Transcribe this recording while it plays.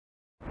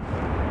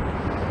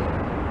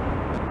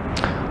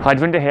Hi,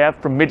 Vinda here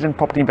from Midland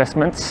Property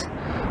Investments.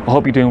 I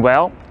hope you're doing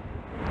well.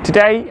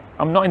 Today,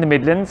 I'm not in the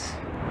Midlands.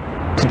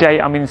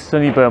 Today, I'm in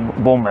sunny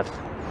Bournemouth.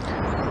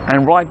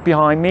 And right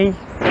behind me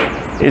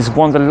is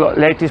one of the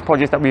latest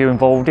projects that we are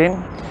involved in.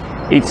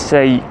 It's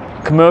a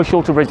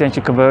commercial to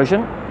residential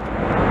conversion.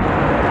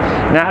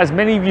 Now, as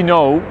many of you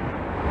know,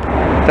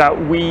 that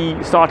we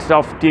started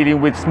off dealing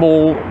with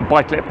small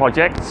buy-to-let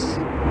projects,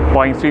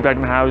 buying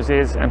 3-bedroom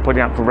houses and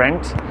putting out for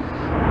rent.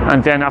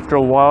 And then after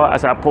a while,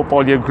 as our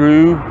portfolio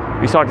grew,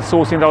 we started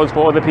sourcing those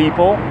for other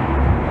people.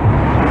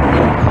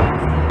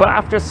 But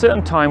after a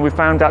certain time, we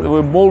found out there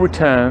were more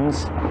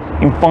returns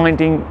in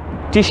finding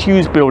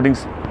disused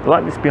buildings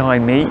like this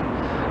behind me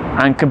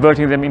and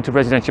converting them into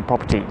residential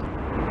property.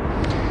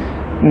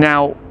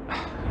 Now,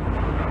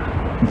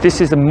 this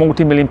is a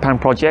multi-million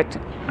pound project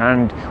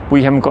and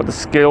we haven't got the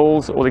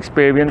skills or the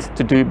experience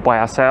to do it by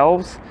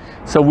ourselves.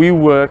 So we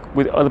work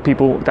with other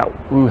people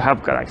who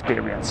have got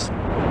experience.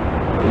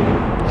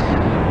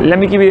 Let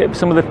me give you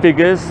some of the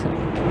figures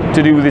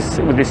to do with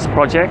this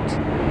project.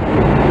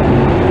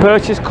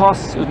 Purchase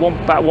costs is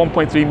about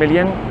 1.3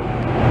 million.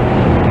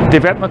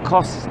 Development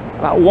costs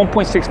about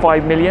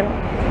 1.65 million.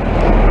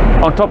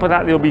 On top of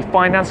that, there will be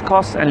finance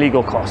costs and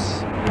legal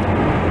costs.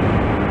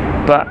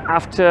 But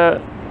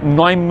after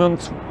 9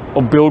 months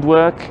of build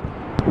work,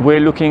 we're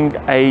looking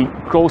at a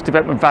gross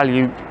development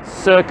value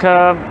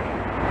circa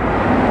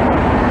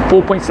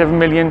 4.7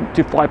 million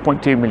to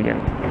 5.2 million.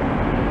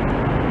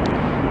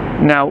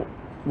 Now,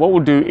 what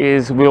we'll do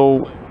is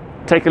we'll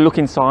take a look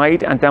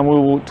inside and then we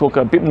will talk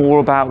a bit more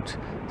about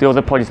the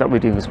other projects that we're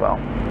doing as well.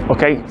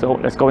 Okay, so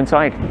let's go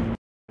inside.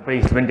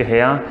 Please, Linda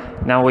here.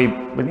 Now we're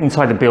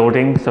inside the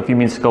building. So a few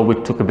minutes ago we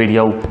took a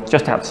video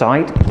just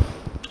outside.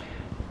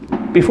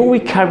 Before we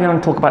carry on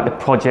and talk about the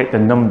project, the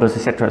numbers,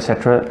 etc.,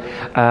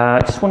 I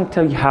just want to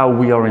tell you how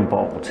we are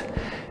involved.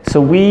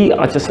 So we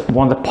are just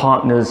one of the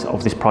partners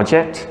of this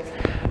project.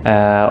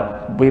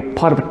 We're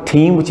part of a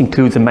team which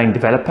includes the main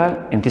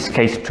developer, in this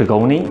case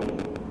Trigoni.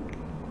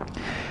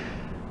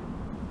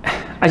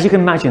 As you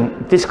can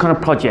imagine, this kind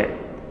of project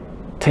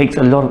takes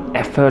a lot of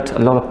effort, a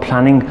lot of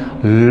planning,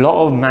 a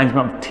lot of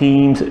management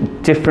teams,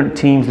 different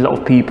teams, a lot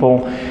of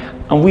people,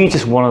 and we're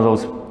just one of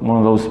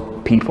those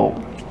people.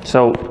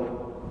 So,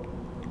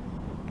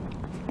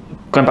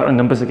 going back to the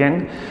numbers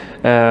again,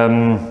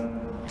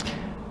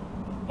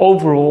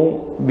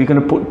 overall, we're going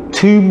to put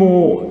 2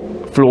 more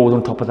floors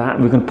on top of that.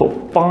 We're going to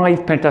put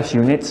 5 penthouse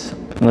units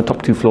on the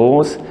top 2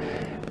 floors.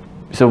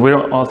 So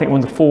I think we're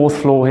on the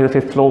 4th floor here,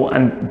 the 5th floor,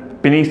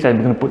 and beneath that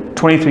we're going to put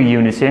 23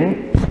 units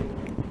in.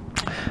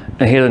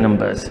 And here are the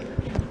numbers.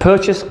 The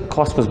purchase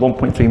cost was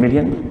 1.3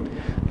 million.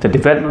 The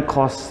development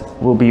cost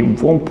will be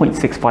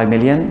 1.65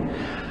 million.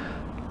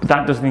 But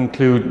that doesn't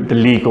include the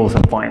legals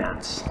and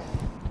finance.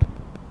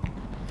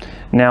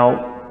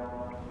 Now,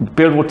 the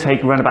build will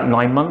take around about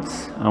 9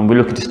 months, and we're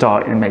looking to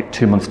start in about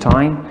 2 months'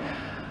 time.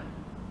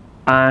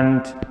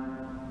 And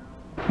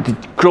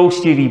the gross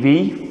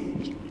GDV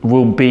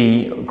will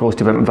be, gross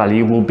development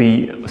value will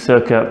be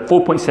circa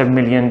 4.7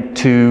 million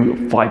to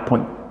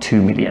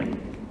 5.2 million.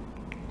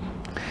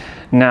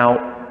 Now,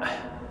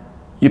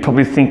 you're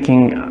probably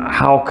thinking,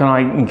 how can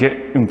I get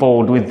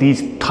involved with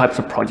these types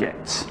of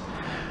projects?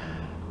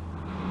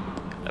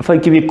 If I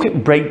give you a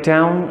quick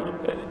breakdown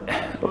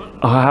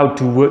of how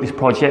to work this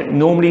project,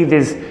 normally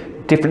there's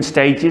different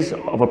stages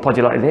of a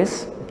project like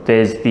this.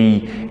 There's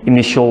the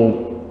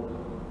initial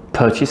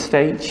purchase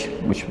stage,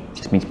 which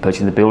just means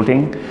purchasing the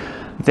building.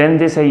 Then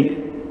there's a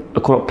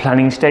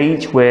planning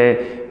stage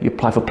where you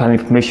apply for planning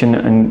permission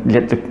and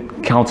let the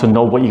council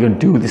know what you're going to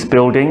do with this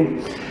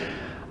building.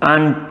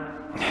 And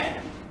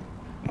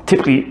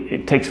typically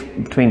it takes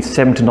between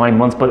 7 to 9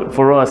 months, but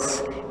for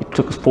us it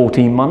took us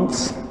 14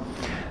 months.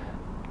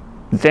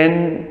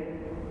 Then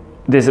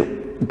there's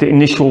the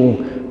initial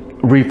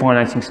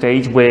refinancing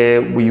stage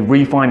where we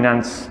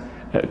refinance,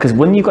 because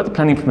when you've got the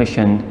planning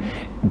permission,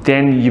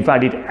 then you've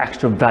added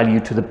extra value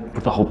to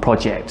the whole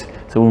project.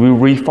 So we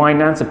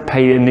refinance and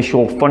pay the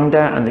initial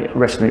funder and the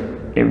rest of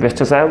the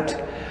investors out.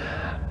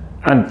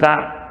 And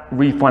that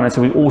refinance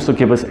will also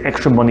give us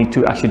extra money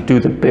to actually do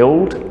the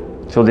build.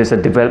 So there's a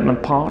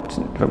development part,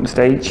 development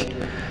stage.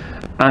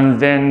 And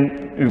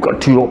then we've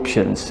got 2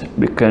 options.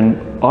 We can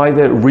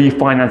either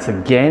refinance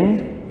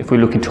again if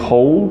we're looking to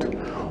hold,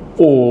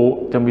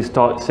 or then we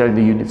start selling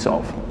the units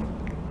off.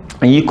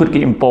 And you could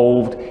get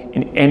involved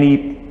in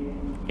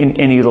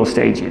any of those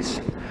stages.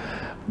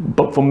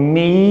 But for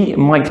me,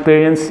 my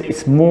experience,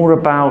 it's more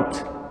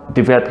about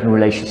developing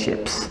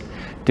relationships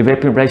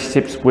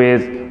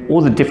with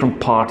all the different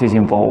parties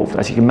involved.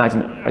 As you can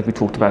imagine, as we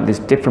talked about,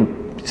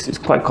 it's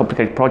quite a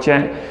complicated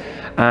project,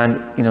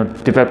 and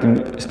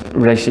developing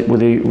relationship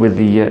with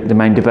the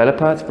main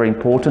developer is very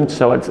important.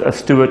 So as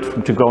Stuart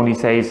from Trigoni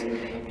says,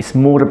 it's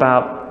more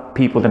about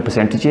people than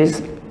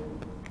percentages.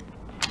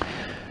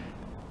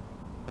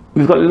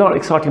 We've got a lot of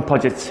exciting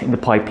projects in the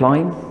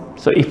pipeline.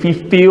 So if you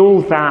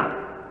feel that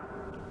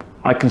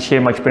I can share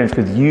my experience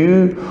with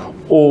you,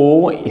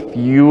 or if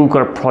you've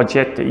got a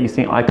project that you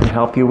think I can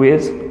help you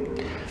with,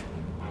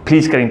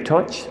 please get in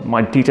touch.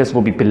 My details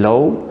will be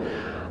below.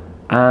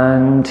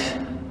 and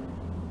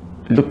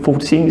look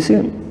forward to seeing you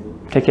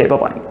soon. Take care,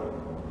 bye-bye.